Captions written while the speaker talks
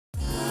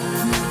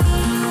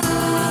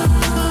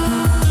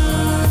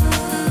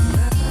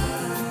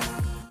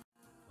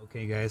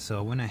guys, so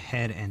I went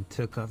ahead and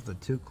took off the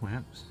two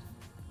clamps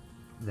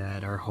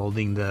that are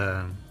holding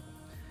the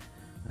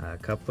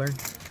coupler.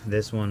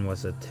 This one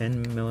was a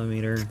 10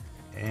 millimeter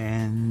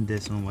and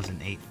this one was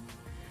an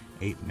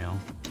 8 mil.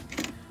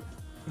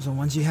 So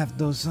once you have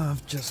those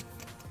off, just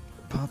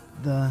pop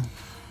the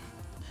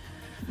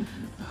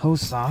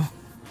hose off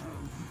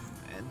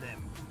and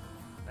then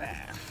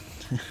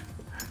come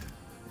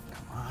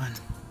on.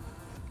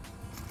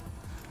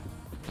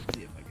 Let's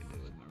see if I can do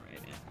it with my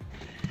right hand.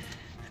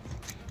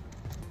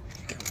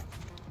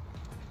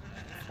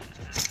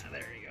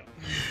 There you go.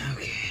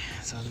 Okay,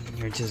 so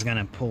you're just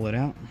gonna pull it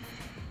out.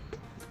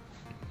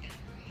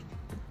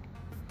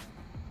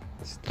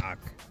 Stock.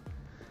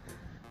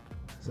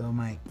 So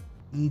my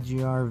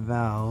EGR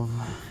valve,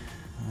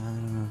 I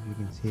don't know if you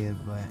can see it,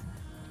 but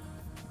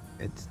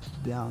it's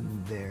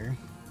down there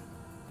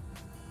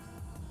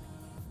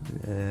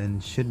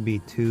and should be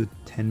two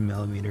 10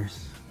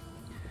 millimeters.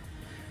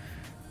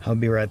 I'll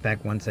be right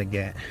back once I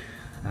get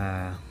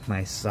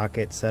my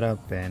socket set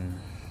up and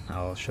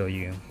I'll show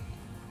you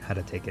how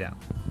to take it out.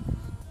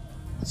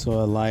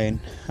 So I lied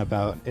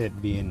about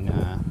it being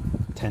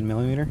 10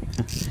 millimeter.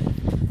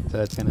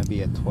 So it's gonna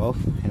be a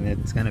 12 and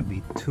it's gonna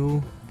be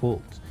 2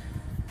 bolts.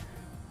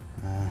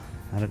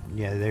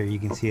 Yeah, there you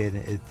can see it.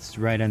 It's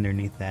right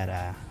underneath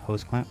that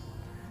hose clamp.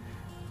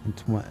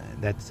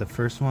 That's the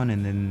first one,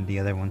 and then the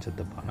other one's at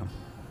the bottom.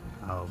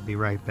 I'll be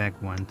right back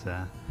once.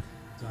 So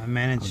I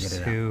managed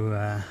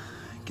to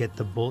get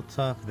the bolts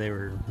off. They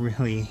were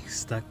really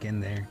stuck in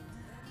there.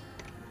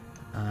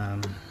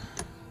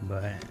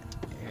 But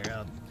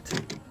here,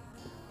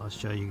 I'll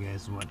show you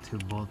guys what 2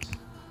 bolts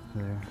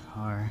there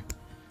are.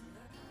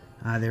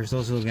 There's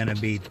also gonna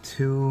be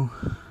 2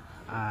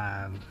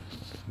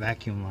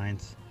 vacuum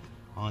lines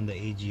on the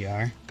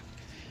EGR,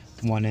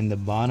 one in the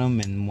bottom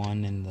and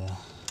one in the,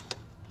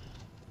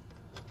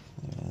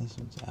 yeah, this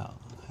one's out.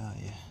 Oh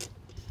yeah.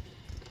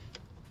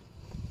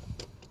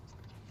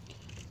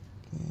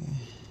 Okay.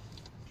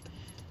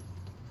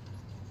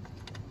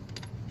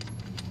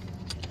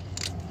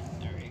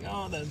 There we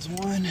go, that's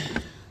one,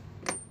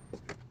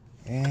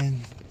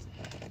 and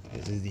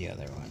this is the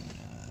other one.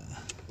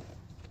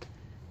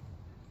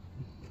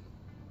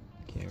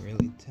 Can't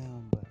really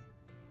tell, but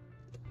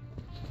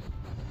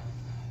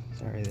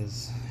sorry,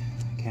 this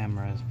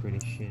camera is pretty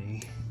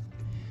shitty.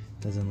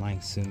 Doesn't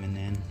like zooming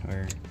in,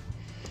 or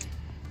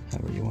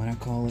however you want to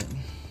call it.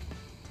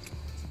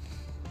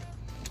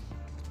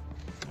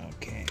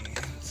 Okay,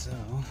 so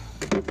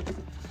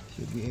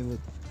should be able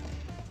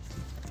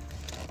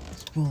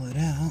to pull it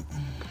out.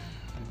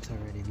 It's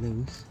already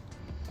loose.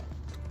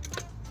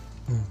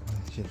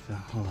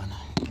 Hold on,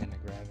 I'm gonna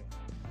grab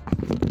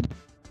it.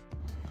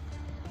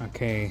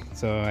 Okay,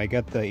 so I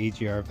got the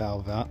EGR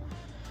valve out.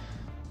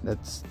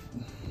 That's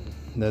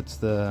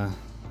the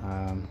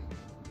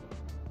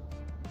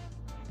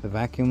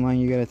vacuum line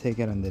you gotta take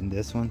out, and then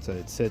this one, so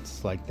it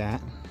sits like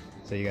that.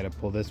 So you gotta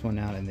pull this one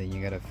out, and then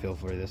you gotta feel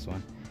for this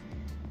one.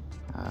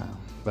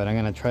 But I'm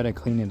gonna try to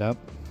clean it up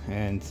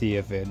and see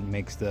if it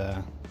makes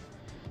the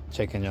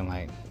check engine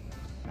light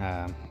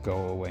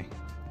go away.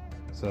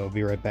 So I'll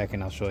be right back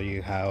and I'll show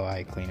you how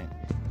I clean it.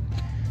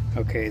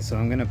 Okay, so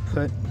I'm gonna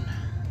put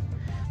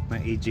my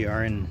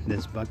EGR in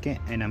this bucket,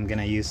 and I'm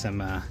gonna use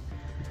some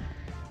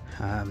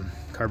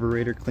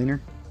carburetor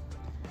cleaner.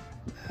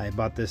 I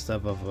bought this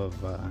stuff off of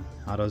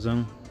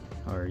AutoZone,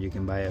 or you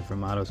can buy it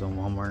from AutoZone,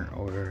 Walmart,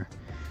 or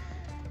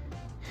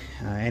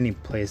any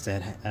place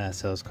that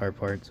sells car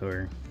parts.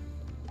 But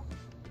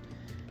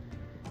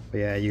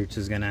yeah, you're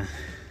just gonna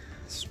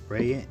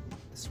spray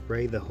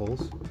the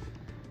holes,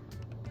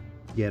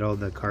 get all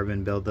the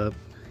carbon buildup,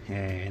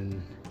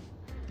 and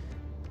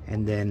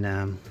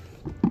then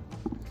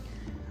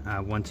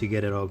once you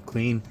get it all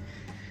clean,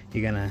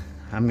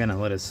 I'm gonna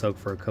let it soak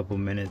for a couple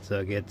minutes so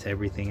it gets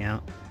everything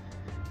out.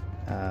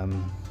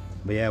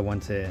 But yeah,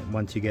 once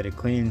you get it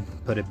clean,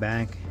 put it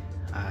back.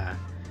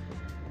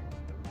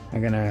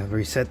 I'm gonna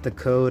reset the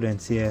code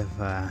and see if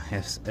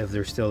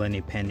there's still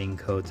any pending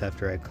codes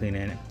after I clean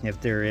it.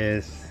 If there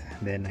is,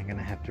 then I'm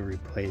gonna have to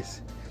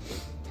replace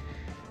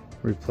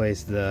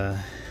the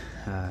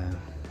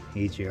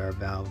EGR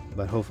valve.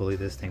 But hopefully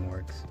this thing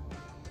works.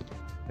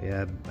 But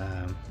yeah,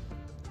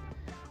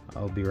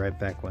 I'll be right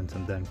back once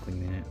I'm done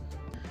cleaning it.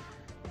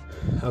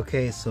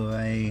 Okay, so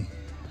I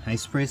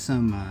spray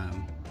some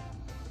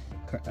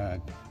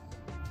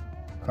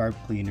carb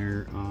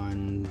cleaner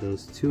on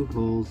those 2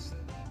 holes,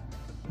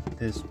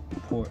 this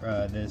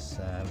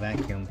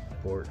vacuum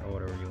port, or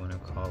whatever you want to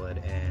call it,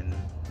 and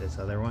this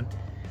other one.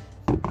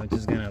 I'm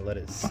just gonna let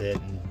it sit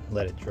and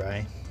let it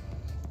dry.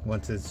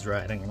 Once it's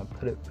dried, I'm gonna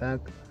put it back.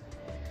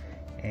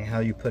 And how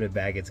you put it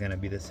back, it's gonna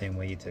be the same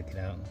way you took it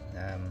out.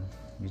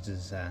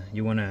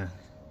 You wanna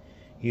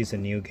use a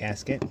new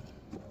gasket.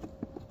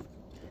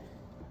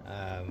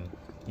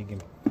 You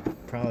can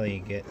probably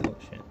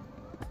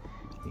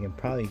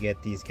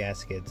get these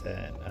gaskets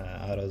at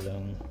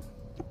AutoZone,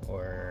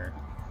 or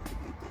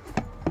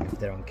if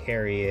they don't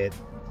carry it,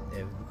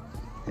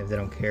 if they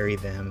don't carry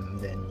them,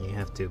 then you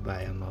have to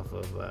buy them off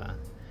of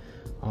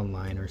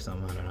online or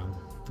something, I don't know,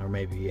 or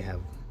maybe you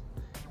have.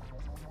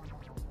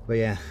 But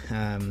yeah,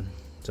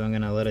 so I'm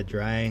gonna let it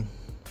dry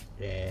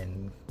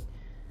and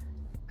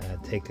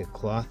take a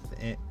cloth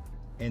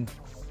in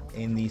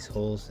these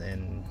holes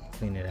and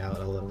clean it out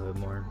a little bit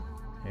more,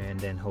 and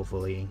then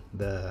hopefully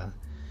the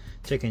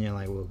chicken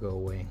light will go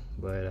away.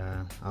 But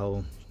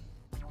I'll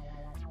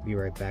be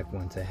right back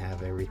once I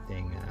have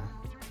everything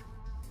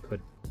put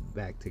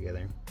back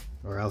together,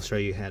 or I'll show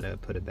you how to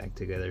put it back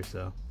together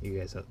so you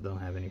guys don't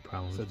have any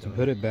problems. So to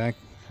put it back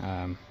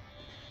so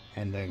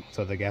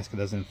the gasket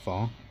doesn't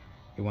fall,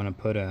 you want to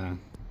put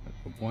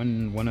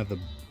one of the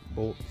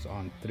bolts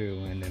on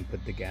through and then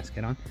put the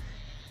gasket on.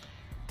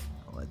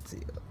 Let's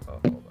see. Oh,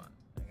 hold on.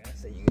 I gotta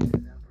say you can do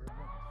that for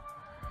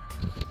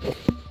a bit.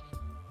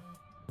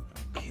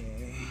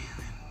 Okay.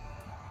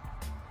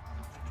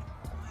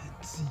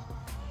 Let's see.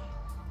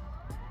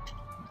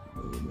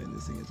 Oh man,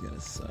 this thing is gonna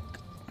suck.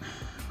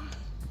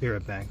 Be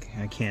right back.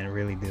 I can't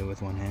really do it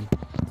with one hand.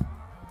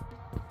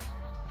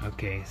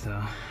 Okay, so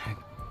I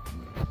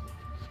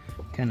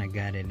kind of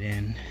got it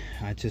in.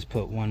 I just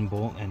put one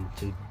bolt and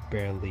just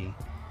barely.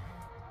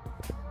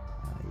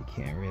 You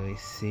can't really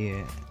see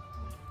it.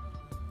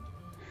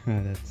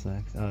 That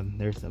sucks. Oh,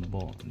 there's a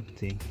bolt.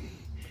 See?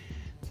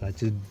 So I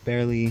just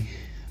barely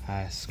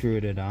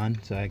screwed it on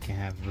so I can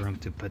have room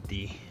to put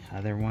the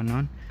other one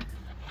on.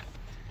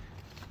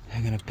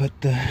 I'm gonna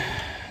put the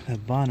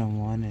bottom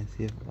one and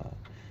see if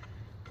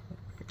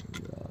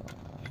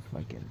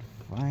I can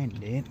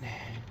find it.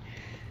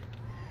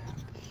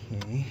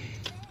 Okay.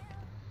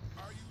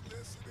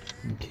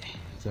 Okay.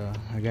 So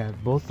I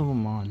got both of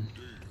them on.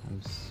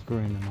 I'm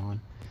screwing them on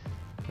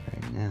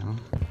right now.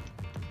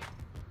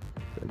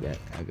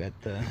 I got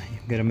the.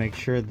 You gotta make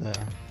sure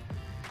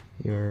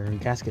your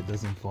gasket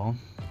doesn't fall.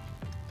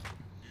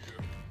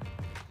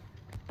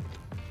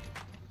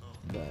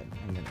 But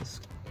I'm gonna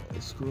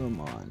screw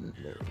them on.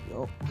 There we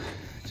go.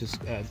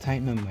 Just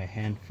tighten them by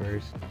hand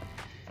first.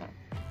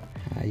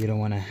 You don't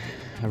want to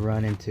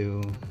run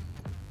into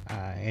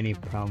any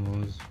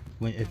problems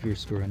if you're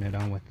screwing it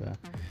on with the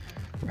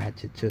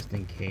ratchet, just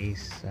in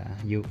case it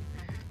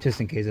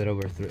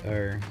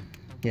overthreads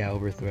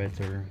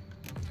or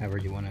however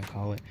you want to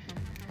call it.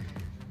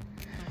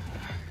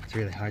 It's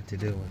really hard to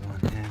do with one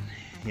hand.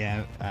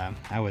 Yeah,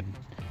 I would.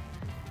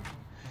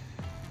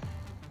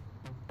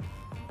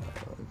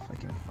 If I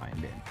can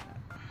find it.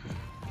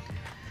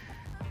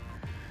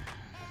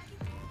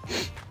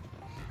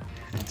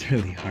 It's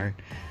really hard.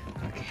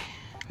 Okay,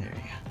 there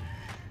you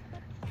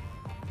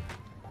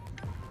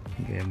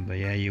go. Okay, but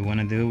yeah, you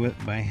want to do it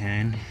by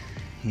hand.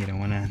 You don't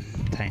want to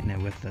tighten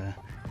it with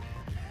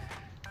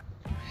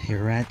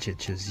your ratchet,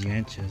 just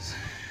yanches,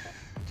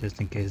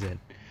 just in case it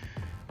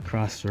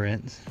cross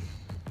threads.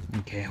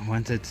 Okay,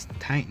 once it's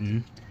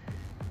tightened,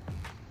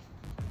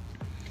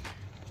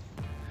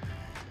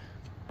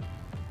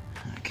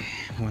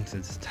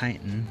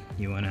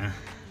 you want to,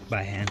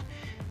 by hand,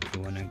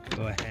 you want to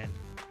go ahead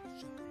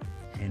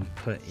and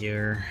put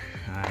your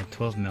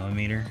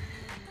 12mm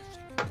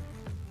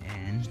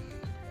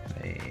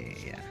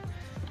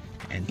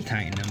and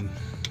tighten them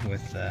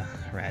with the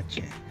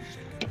ratchet.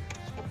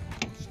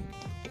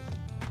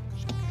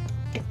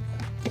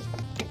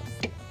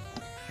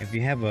 If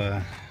you have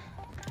a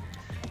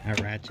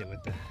ratchet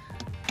with the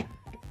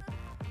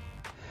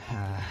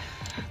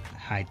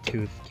high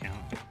tooth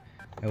count,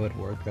 it would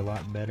work a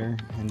lot better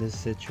in this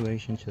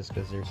situation just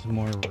because there's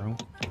more room.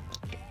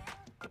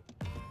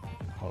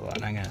 Hold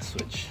on, I'm gonna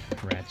switch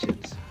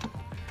ratchets.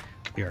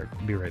 Be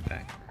right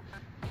back.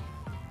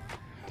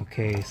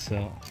 Okay,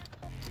 so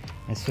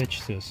I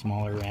switched to a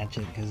smaller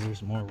ratchet because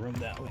there's more room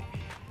that way.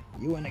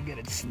 You want to get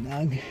it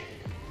snug,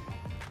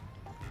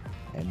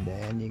 and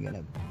then you're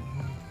gonna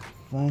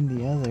find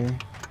the other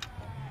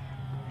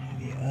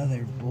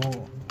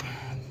bolt.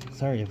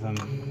 Sorry if I'm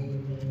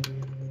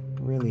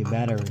really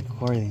bad at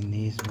recording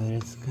these, but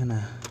it's kind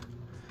of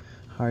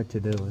hard to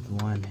do with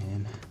one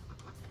hand.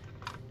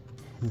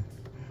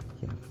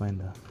 Can't find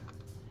the.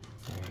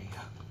 There you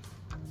go.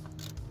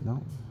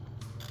 No,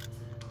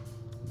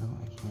 I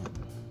can't.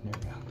 There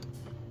we go.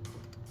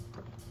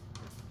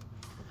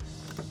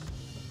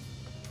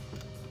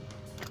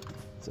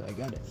 So I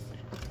got it.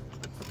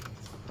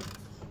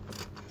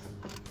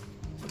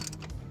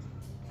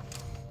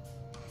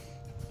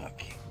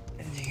 Okay,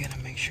 and you gotta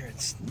make sure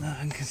it's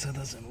snug so it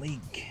doesn't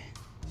leak.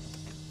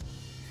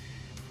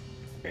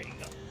 There you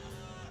go.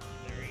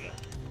 There we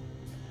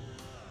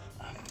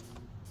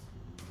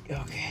go.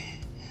 Okay.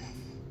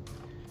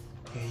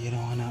 Okay, you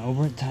don't want to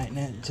over tighten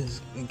it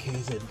just in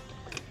case it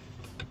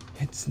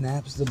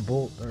snaps the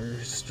bolt or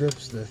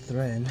strips the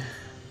thread,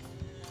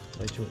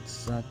 which would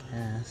suck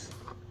ass.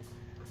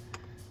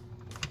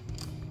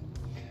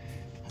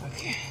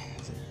 Okay,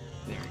 so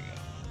there we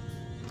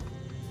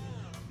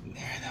go.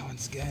 There, that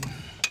one's good.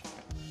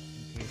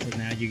 Okay, so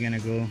now you're gonna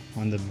go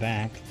on the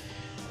back.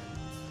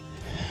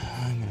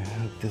 I'm gonna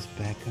hook this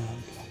back up.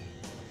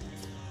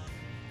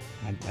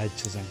 I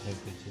just unhook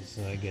it just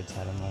so it gets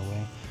out of my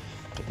way.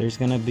 But there's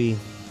gonna be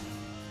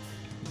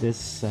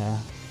this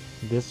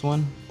this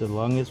one, the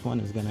longest one,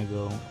 is gonna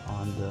go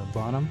on the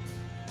bottom.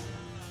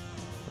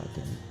 If I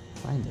can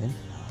find it.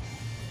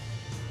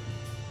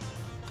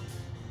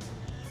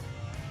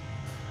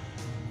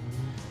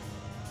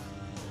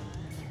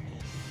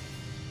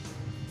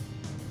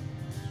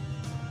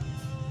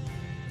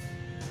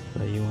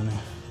 So you want to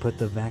put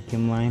the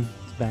vacuum line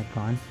back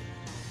on.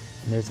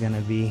 There's going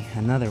to be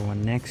another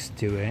one next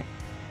to it,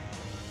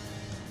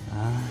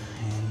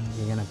 and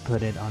you're going to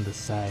put it on the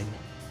side.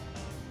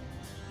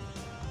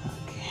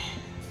 Okay,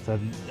 so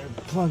they're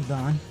plugged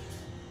on.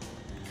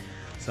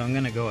 So I'm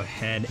going to go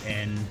ahead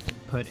and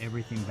put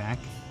everything back.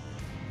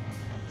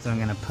 So I'm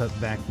going to put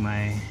back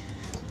my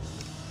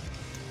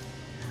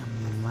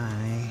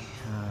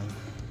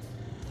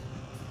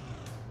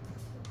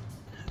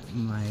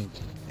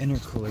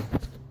intercooler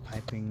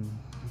piping,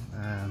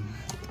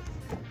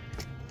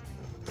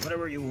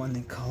 whatever you want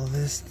to call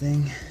this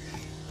thing.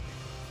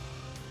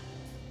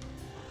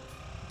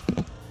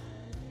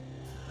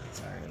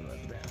 Sorry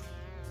about that.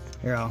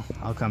 Here,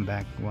 I'll come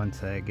back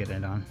once I get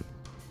it on.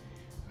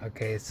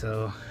 Okay,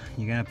 so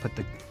you're gonna put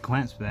the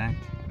clamps back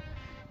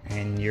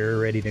and you're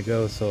ready to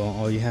go. So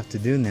all you have to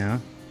do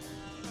now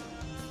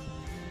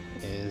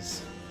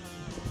is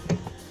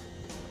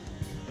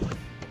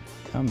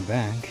come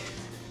back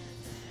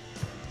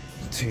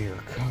to your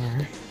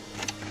car.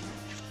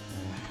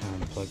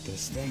 Unplug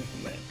this thing,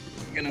 but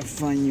you're gonna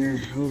find your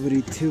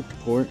OBD2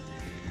 port.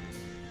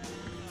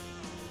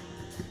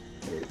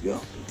 There we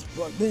go, it's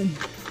plugged in.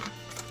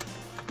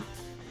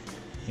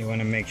 You want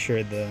to make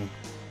sure the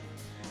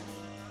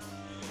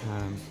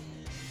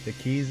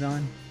key's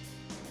on,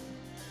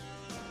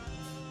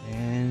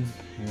 and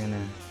you're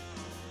gonna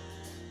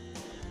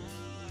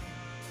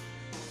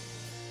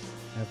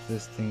have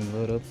this thing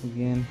load up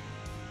again.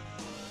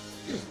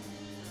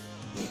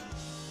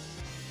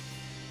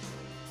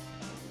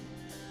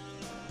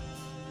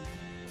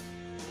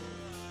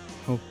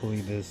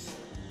 Hopefully this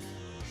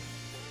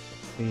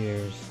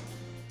clears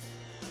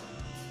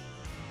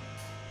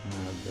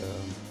the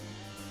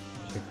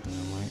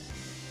chicken light.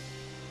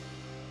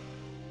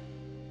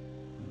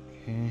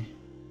 Okay.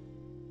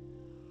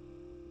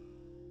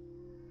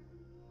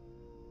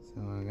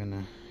 So I'm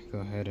gonna go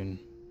ahead and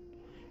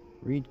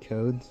read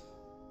codes.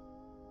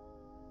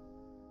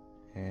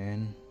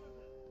 And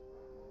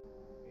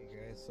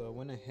okay guys, so I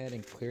went ahead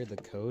and cleared the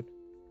code.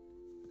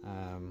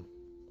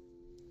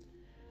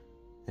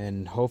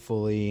 And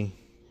hopefully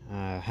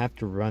have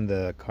to run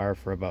the car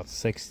for about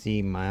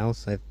 60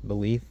 miles, I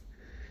believe,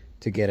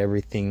 to get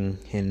everything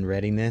in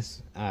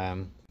readiness.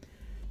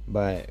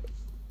 But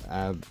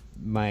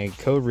my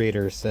code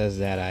reader says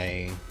that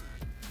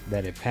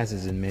it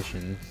passes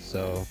emissions,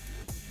 so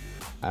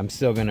I'm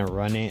still gonna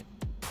run it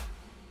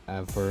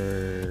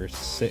for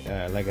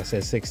like I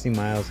said, 60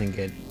 miles and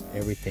get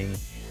everything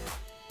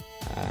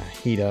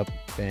heat up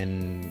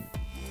and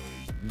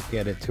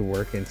get it to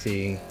work and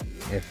see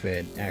if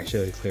it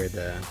actually cleared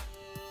the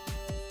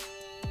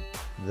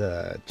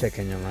check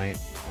engine light.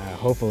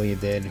 Hopefully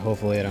it did.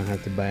 Hopefully I don't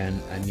have to buy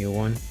a new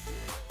one.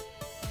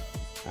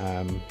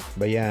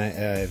 But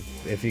yeah,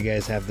 if you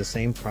guys have the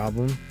same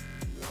problem,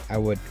 I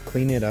would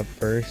clean it up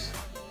first,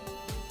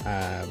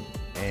 and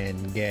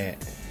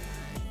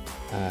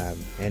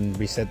and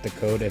reset the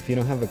code. If you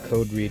don't have a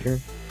code reader,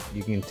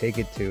 you can take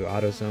it to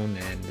AutoZone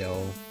and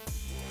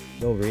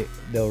they'll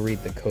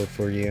read the code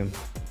for you.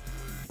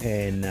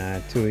 And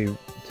to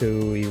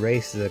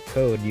erase the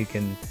code, you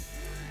can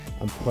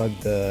unplug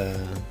the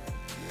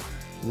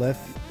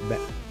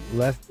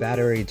left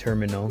battery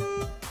terminal,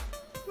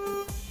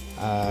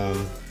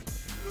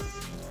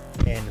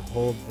 and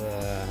hold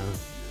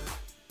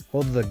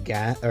the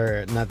gas,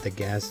 or not the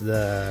gas,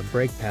 the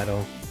brake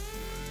pedal,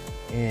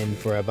 and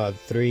for about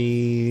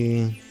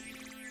 3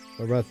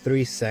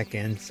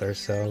 seconds or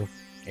so.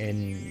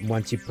 And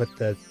once you put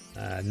the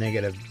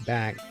negative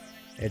back,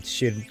 it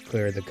should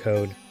clear the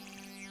code.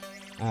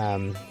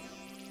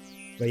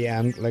 But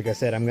yeah, like I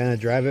said, I'm gonna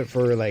drive it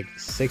for like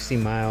 60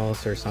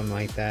 miles or something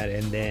like that,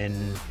 and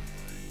then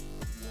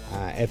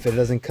if it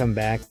doesn't come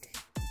back,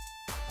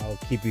 I'll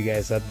keep you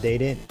guys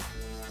updated.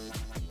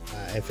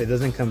 If it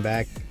doesn't come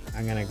back,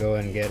 I'm gonna go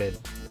and get it,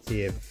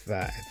 see if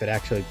it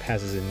actually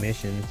passes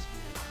emissions,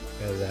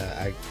 because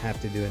I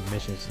have to do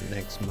emissions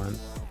next month.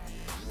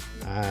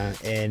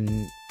 And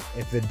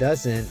if it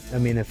doesn't,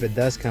 if it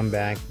does come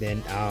back,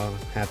 then I'll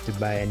have to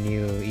buy a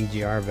new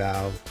EGR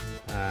valve.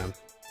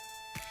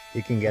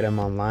 You can get them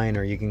online,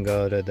 or you can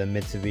go to the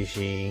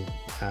Mitsubishi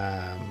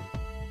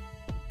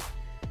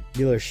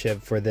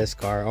dealership for this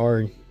car,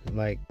 or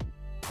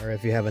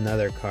if you have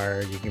another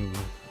car, you can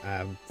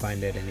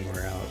find it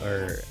anywhere else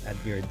or at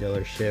your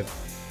dealership,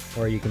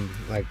 or you can,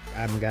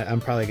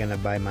 I'm probably gonna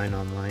buy mine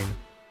online.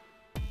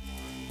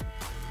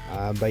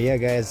 But yeah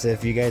guys,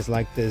 if you guys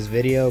like this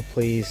video,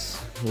 please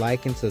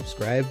like and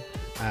subscribe.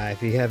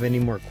 If you have any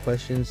more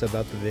questions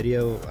about the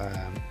video,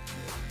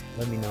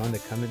 let me know in the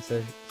comment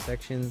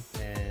section,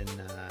 and